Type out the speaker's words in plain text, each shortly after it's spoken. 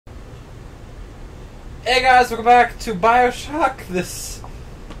Hey guys, welcome back to Bioshock.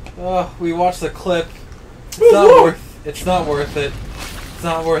 We watched the clip. It's not worth it. It's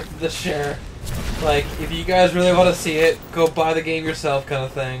not worth the share. Like, if you guys really want to see it, go buy the game yourself, kind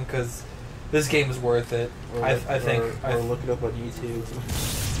of thing. Because this game is worth it. I think. Or look it up on YouTube.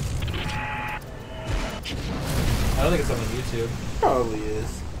 I don't think it's on YouTube. Probably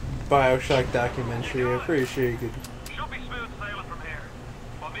is. Bioshock documentary. I'm pretty sure you could. Should be smooth sailing from here.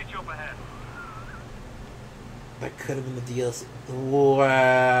 I'll meet you up ahead. That could have been the DLC.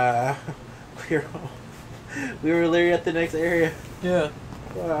 Wow. We were literally at the next area. Yeah.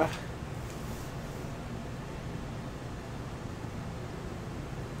 Wow.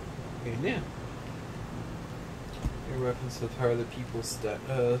 Okay, yeah. Your weapons to power the people's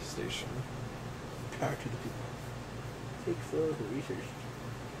station. Power to the people. Take photos and research.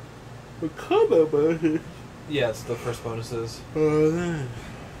 A combo bonus. Yeah, it's the first bonuses.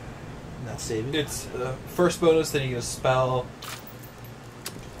 Not saving. It's first bonus, then you get a spell.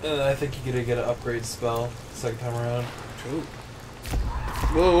 And I think you're gonna get an upgrade spell second time around. Ooh.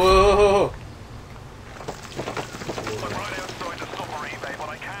 Whoa, whoa, whoa, I'm right outside the submarine bay, but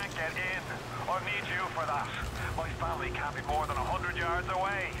I can't get in. I need you for that. My family can't be more than 100 yards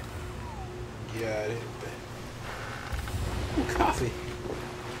away. Yeah, ooh, coffee.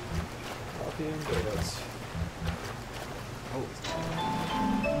 Coffee and donuts. Oh.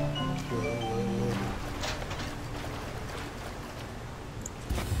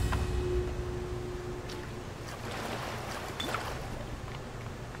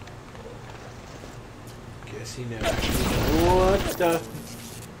 Guess he knows. What the?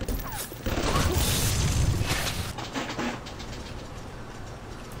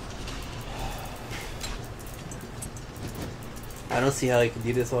 I don't see how you can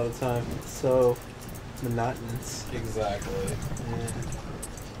do this all the time. It's so monotonous. Exactly. Yeah.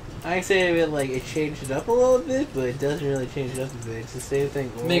 I say it changed it up a little bit, but it doesn't really change it up a bit. It's the same thing.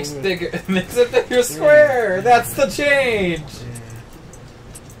 Makes it bigger square. Yeah. That's the change. Yeah.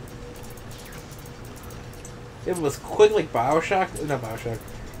 It was quick like Bioshock. Not Bioshock.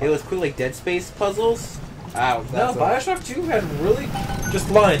 It was quick like Dead Space puzzles. Ow. No, Bioshock 2 had really just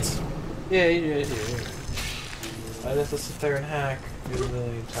lines. Yeah. I just have to sit there and hack a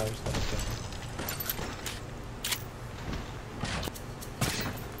million times.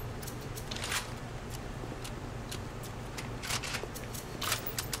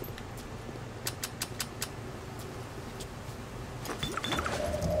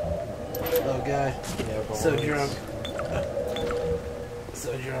 Oh god. Yeah, So drunk.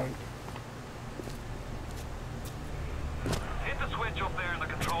 So drunk. Hit the switch up there in the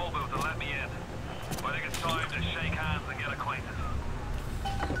control booth and let me in. I think it's time to shake hands and get acquainted.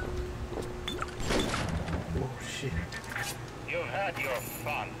 Oh shit. You've had your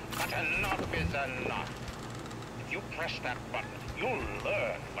fun, but enough is enough. If you press that button, you'll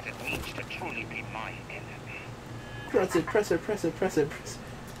learn what it means to truly be my enemy. Press it. Press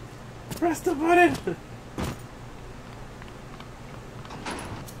the button!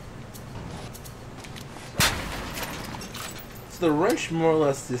 So the wrench more or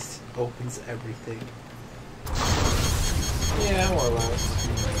less just opens everything. Yeah, more or less.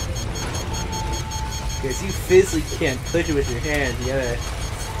 Because you physically can't push it with your hand, you gotta...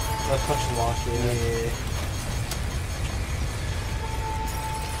 Touch and lock, Yeah.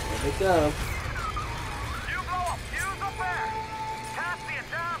 There we go. You blow up fuse up there. Can't see a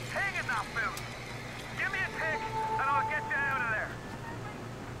damn thing in that booth. Give me a tick and I'll get you out of there.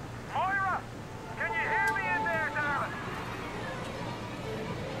 Moira, can you hear me in there, darling?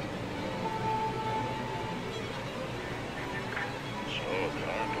 So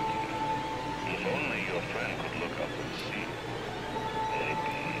dark. If only your friend could look up and see.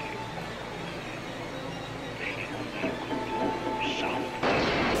 Maybe you could do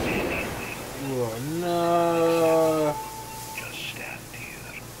something, anything. Oh no! Just stand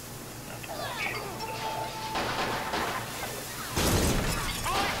here and watch him.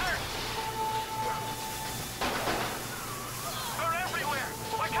 Splicers! They're everywhere.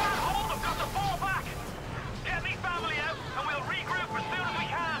 I can't hold them. Got to fall back. Get me family out and we'll regroup as soon as we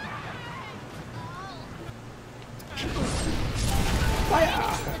can. Fire!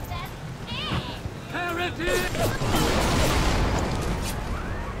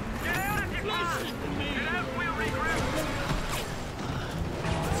 Get out if you can. Get out, we'll regroup.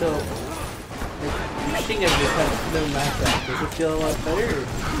 So, your machine gun just has no max out. Does it feel a lot better?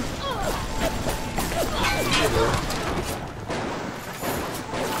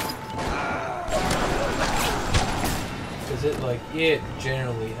 Is it like it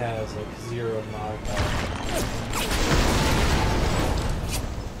generally has like 0 knockback?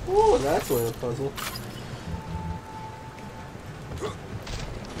 Oh, that's a little puzzle.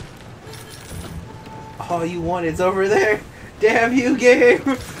 all you want is over there. Damn you, game.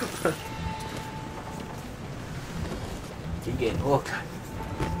 You're getting hooked.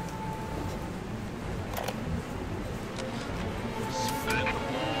 Spend the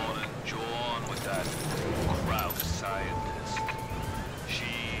morning jawing with that crowd scientist.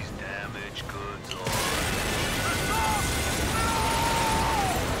 She's damaged goods all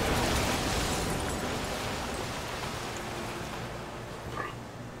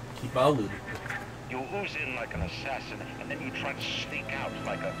Keep on looting. You ooze in like an assassin, and then you try to sneak out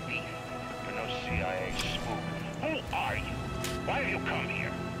like a thief. You're no CIA spook. Who are you? Why have you come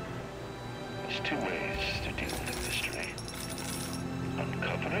here? There's two ways to deal with a mystery.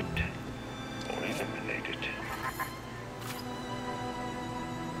 Uncover it, or eliminate it.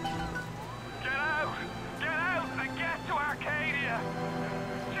 Get out! Get out and get to Arcadia!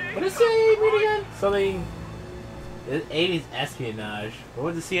 What does CIA mean again? Something. 80s espionage. What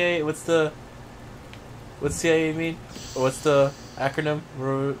would the CIA? What's CIA mean? Or what's the acronym?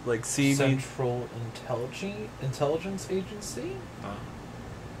 Like C means Central Intelligence Agency? Oh.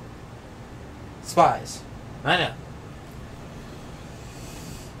 Spies. I know.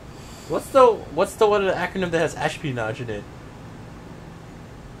 What's the one acronym that has espionage in it?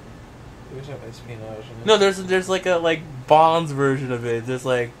 There's no espionage in it. No, there's like a Bond's version of it. There's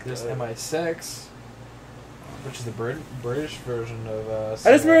There's MI6, which is the British version of.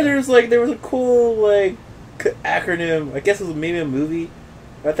 I just remember there was a cool acronym. I guess it was maybe a movie.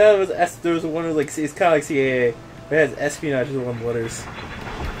 I thought it was there was one of it's kind of like CAA. It has espionage as one of the letters.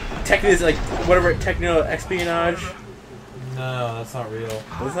 Technically, it's whatever techno espionage. No, that's not real.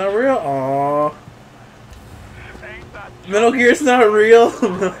 It's not real. Aww. Metal Gear's not real.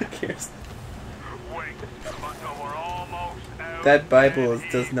 Metal Gear's. That Bible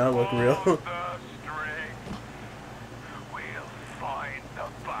does not look real. We'll find the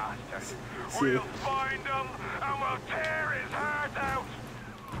bastards. We'll find them and we'll tear his heart out.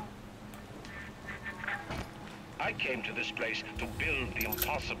 I came to this place to build the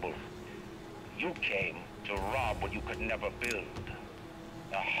impossible. You came to rob what you could never build.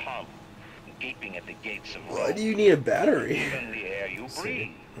 A hum gaping at the gates of Rome. Why do you need a battery? Even the air you breathe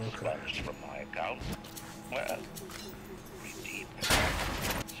sponged from my account. Well, redeem.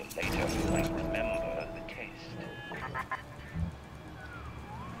 So later you might remember the taste.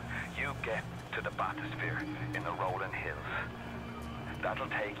 You get to the bathysphere in the rolling hills. That'll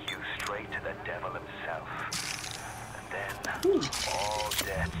take you straight to the devil himself. And then all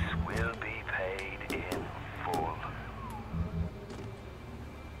debts will be paid in full.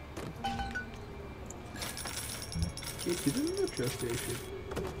 Get to the metro station.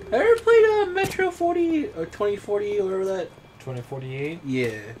 I ever played Metro 40 or 2040 or whatever that. 2048. Yeah.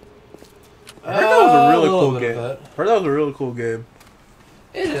 I heard that was a really little cool bit game. of I that. heard that was a really cool game.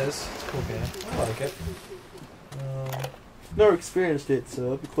 It is. It's a cool game. I like it. Never experienced it, so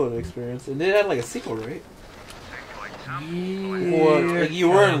it'd be cool to experience. And it had a sequel, right? Yeah, Or you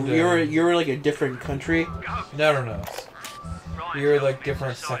kinda. were a different country. No. You're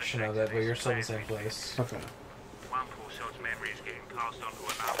different section of it, but you're still in the same place. Okay. One poor soul's memory is getting passed on to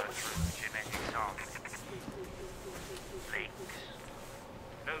another through genetic sampling. Leaks,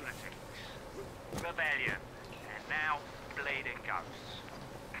 lunatics, rebellion, and now bleeding ghosts.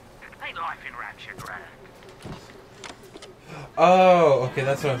 Ain't life in Rapture, Greg? Oh, okay,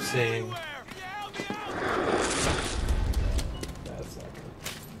 that's what I'm seeing. That's not good.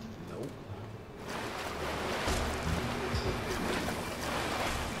 Nope.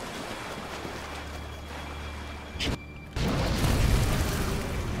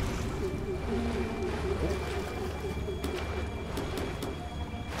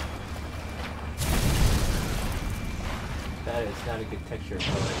 That is not a good texture.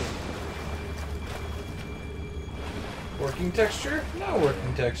 Working texture? No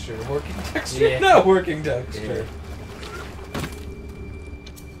working texture. Working texture? Yeah. No working texture.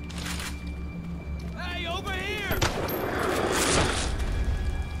 Hey, over here!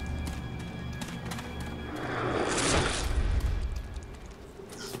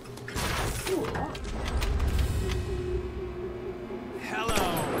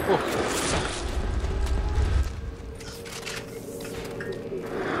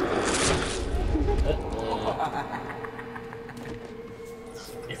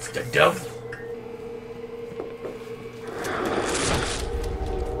 It's the devil.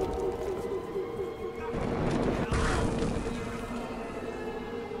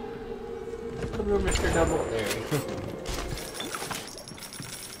 Come here, Mr. Double. There you go.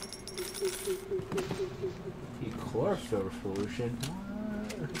 The chlorophyll solution.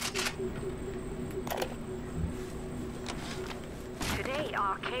 Today the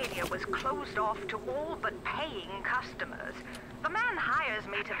Arcadia was closed off to all but paying customers. The man hires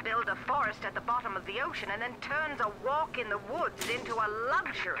me to build a forest at the bottom of the ocean and then turns a walk in the woods into a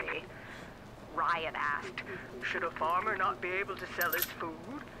luxury. Ryan asked, should a farmer not be able to sell his food?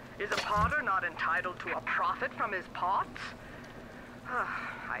 Is a potter not entitled to a profit from his pots?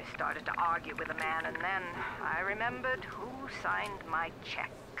 I started to argue with the man, and then I remembered who signed my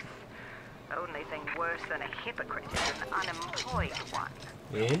checks. Only thing worse than a hypocrite is an unemployed one.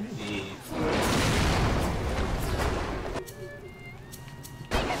 Indeed.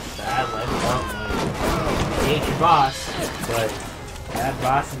 Bad life money. He ain't your boss, but that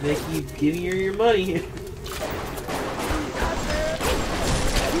boss is gonna keep giving you your money.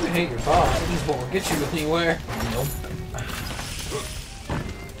 You hate your boss. It just won't get you anywhere. Nope.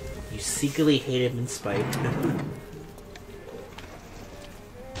 You secretly hate him in spite.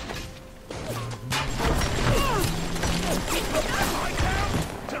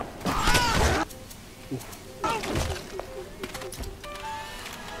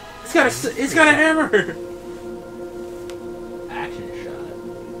 He's got a hammer! Action shot.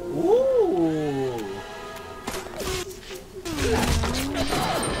 Ooh!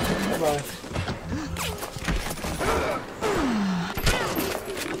 Bye-bye.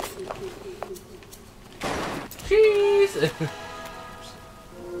 Cheese!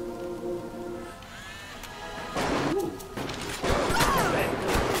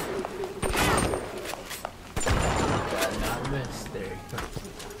 Not miss. There you go.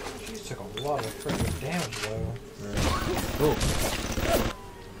 Jeez, took a lot of freaking damage though. Oh.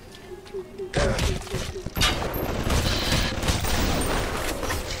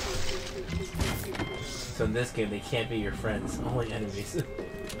 So in this game, they can't be your friends, only enemies.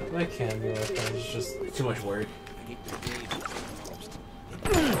 They can be my friends, it's just Too much work.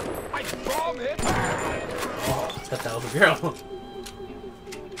 I bomb it! Oh, I thought that was a girl.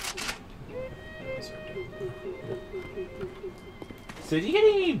 So do you get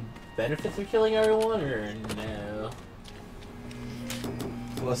any benefits from killing everyone, or no?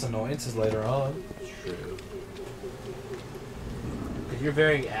 less annoyances later on. True. Because you're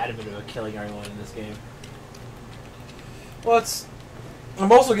very adamant about killing everyone in this game. Well,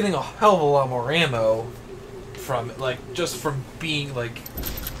 I'm also getting a hell of a lot more ammo from it, like, just from being, like,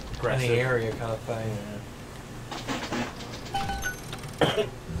 Aggressive. in the area kind of thing. Yeah.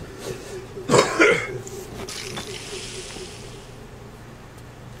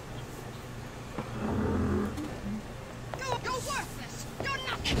 You're worthless! You're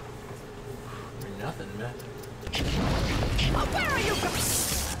nothing! You're nothing, man. Oh, where are you going?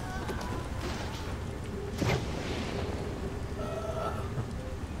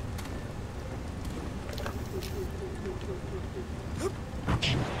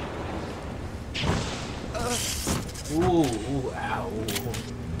 Ooh, ooh, ow.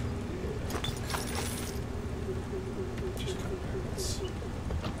 Just kind of nervous.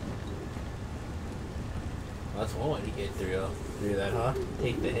 Well, that's one way to get through that, huh?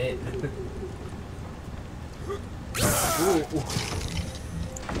 Take the hit. Ooh, ooh.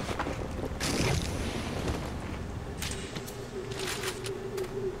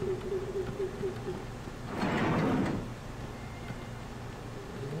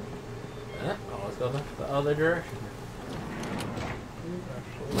 Oh, let's go the other direction.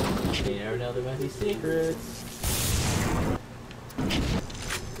 You never know, there might be secrets.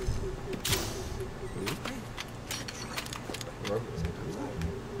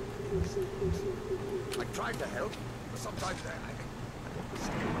 I tried to help, but sometimes I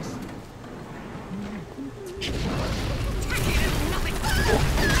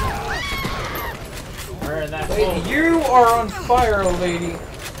Where that Lady, you are on fire, lady!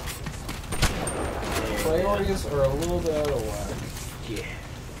 Priorities are a little bit out of whack. Yeah.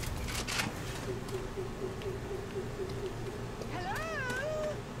 Hello?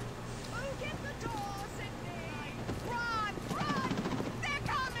 Open the door, Sydney! Run! Run! They're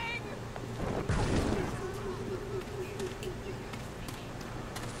coming!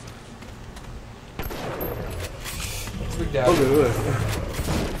 Let's look down.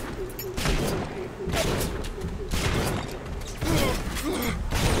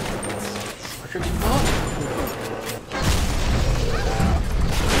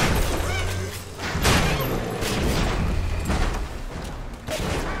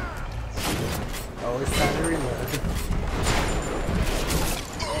 Oh, it's time to reload.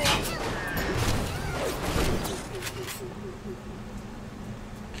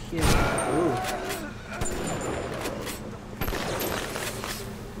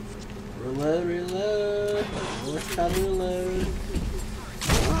 Reload, reload. Oh, it's time to reload.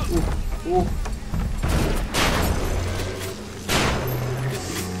 Ooh, ooh.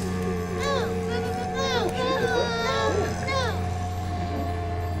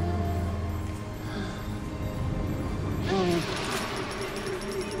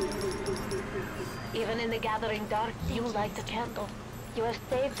 the gathering dark, you light a candle. You have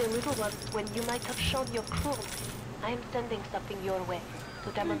saved the little ones when you might have shown your cruelty. I am sending something your way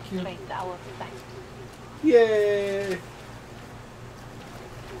to demonstrate our thanks. Yay!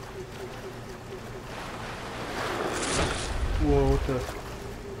 Whoa, what the?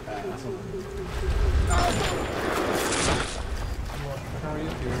 How are you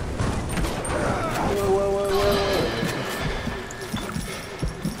here? Whoa.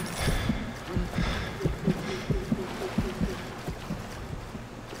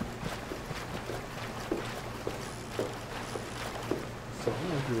 So I'm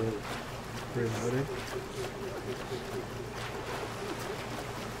gonna do it. Reloaded.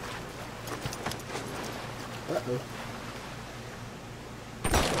 Uh-oh.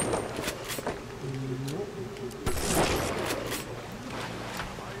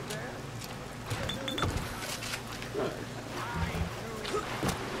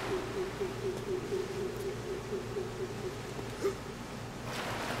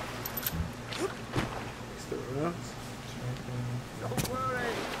 Don't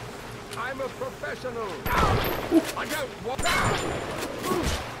worry. I'm a professional. I don't want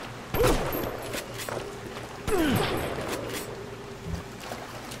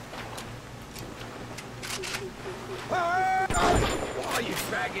Why are you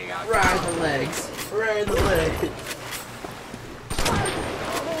dragging out? Ride the legs. Ride the legs.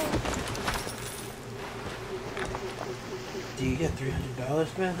 Do you get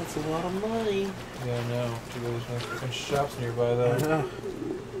 $300, man? That's a lot of money. Yeah, I know. There's no freaking shops nearby though.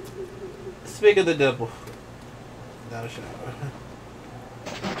 Speak of the devil. Not a shower.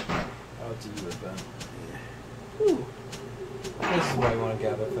 I'll do it then. Ooh. This is why I want to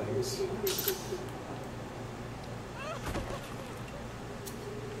gather things.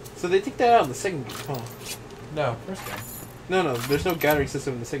 So they take that out in the second game, huh? No, first game. No, there's no gathering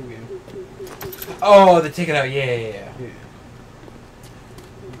system in the second game. Oh, they take it out. Yeah. Yeah.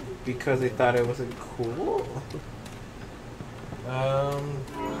 Because they thought it wasn't cool?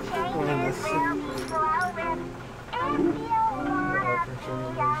 One of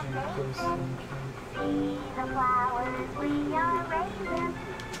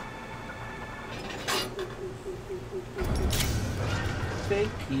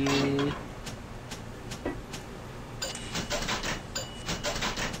Thank you.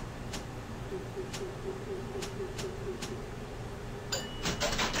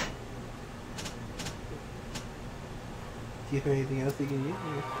 Do you have anything else you can use?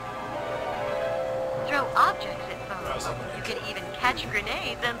 Throw objects at foes. You can even catch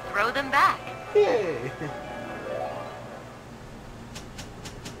grenades and throw them back. Yay!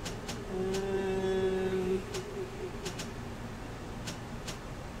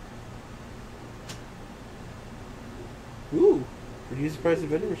 Ooh! Reduce the price of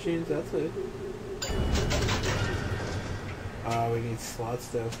vending machines, that's it. We need slot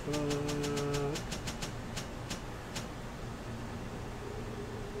stuff.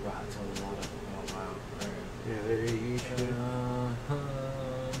 Wow, that's a lot of. Oh wow. Alright. Yeah, there you go.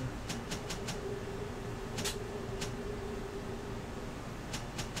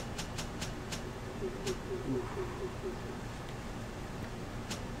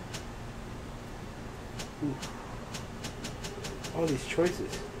 All these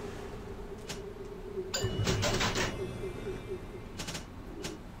choices.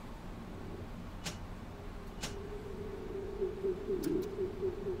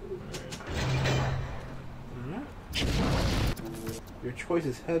 Your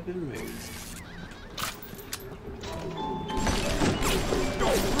choices have been made.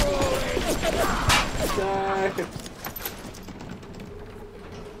 Die.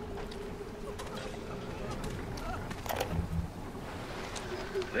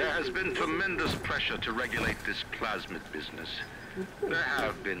 There has been tremendous pressure to regulate this plasmid business. There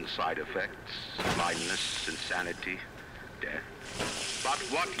have been side effects, blindness, insanity, death. But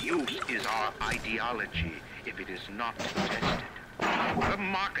what use is our ideology if it is not tested? The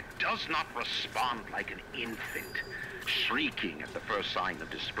market does not respond like an infant, shrieking at the first sign of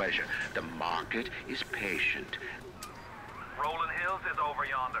displeasure. The market is patient. Rolling Hills is over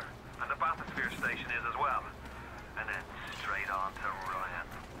yonder, and the bathysphere station is as well. And then straight on to Ryan.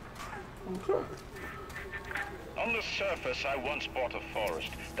 Okay. On the surface, I once bought a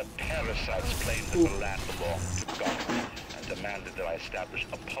forest. The parasites claimed that the land belonged to government and demanded that I establish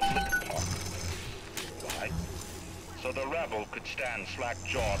a public park. Why? So the rebel could stand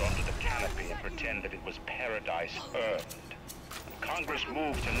slack-jawed under the canopy and pretend that it was paradise earned. When Congress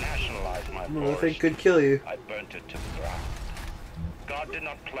moved to nationalize my Well, forest, they could kill you. I burnt it to the ground. God did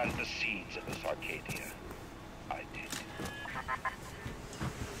not plant the seeds of this Arcadia. I did.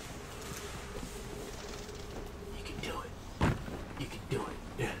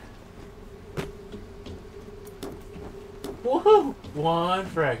 Whoa! One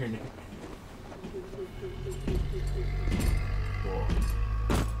frag grenade.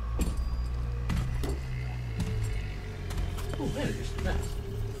 Oh, man, it's just nice.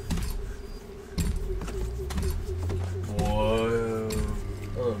 Whoa.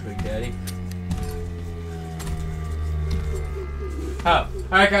 Oh, Big Daddy. Oh.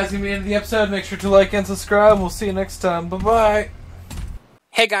 Alright guys, gonna be the end of the episode. Make sure to like and subscribe. We'll see you next time. Bye-bye.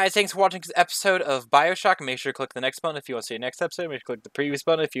 Hey guys, thanks for watching this episode of Bioshock. Make sure to click the next button if you want to see the next episode. Make sure to click the previous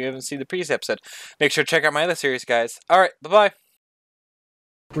button if you haven't seen the previous episode. Make sure to check out my other series, guys. Alright, bye-bye.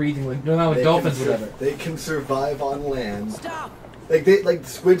 Breathing like dolphins, whatever. They can survive on land. Stop! Like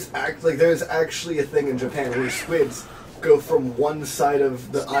squids act like there's actually a thing in Japan where squids go from one side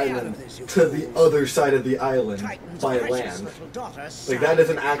of the island to the other side of the island by land. Like that is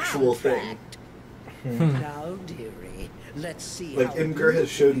an actual thing. Now, dearie, let's see. Like Imgur has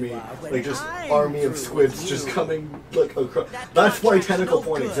showed me, like just army of squids just coming like across. That's why Tentacle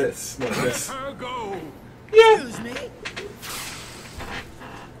Point exists. Like this. Yeah. Excuse me?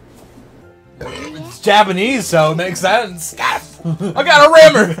 It's Japanese, so it makes sense. I got a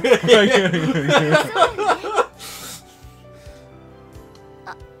rammer!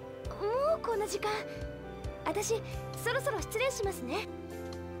 もうこの時間。私そろそろ失礼しますね。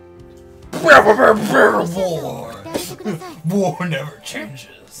 War never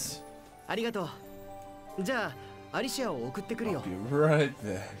changes. ありがとう。じゃあアリシアを送ってくるよ。 Be right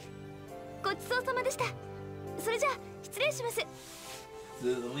back. ごちそうさまでした。それじゃあ失礼します。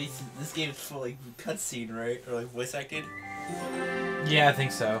 At least this game is full like cutscene, right? Or like voice acted. Yeah, I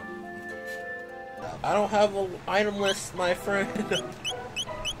think so. I don't have an item list, my friend.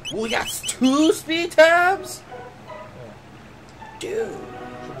 We got 2 speed tabs? Dude.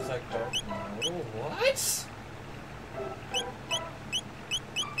 What?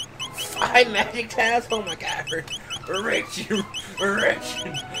 5 magic tabs? Oh my god, we're rich. We're rich.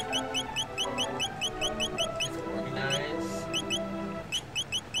 It's organized.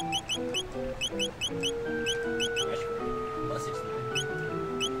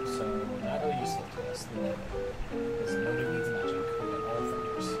 So, not really useful to us. Because nobody needs magic. We got all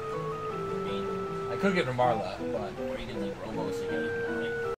fingers. I mean, I could get Ramarla, but... Or you can like Robos, you get like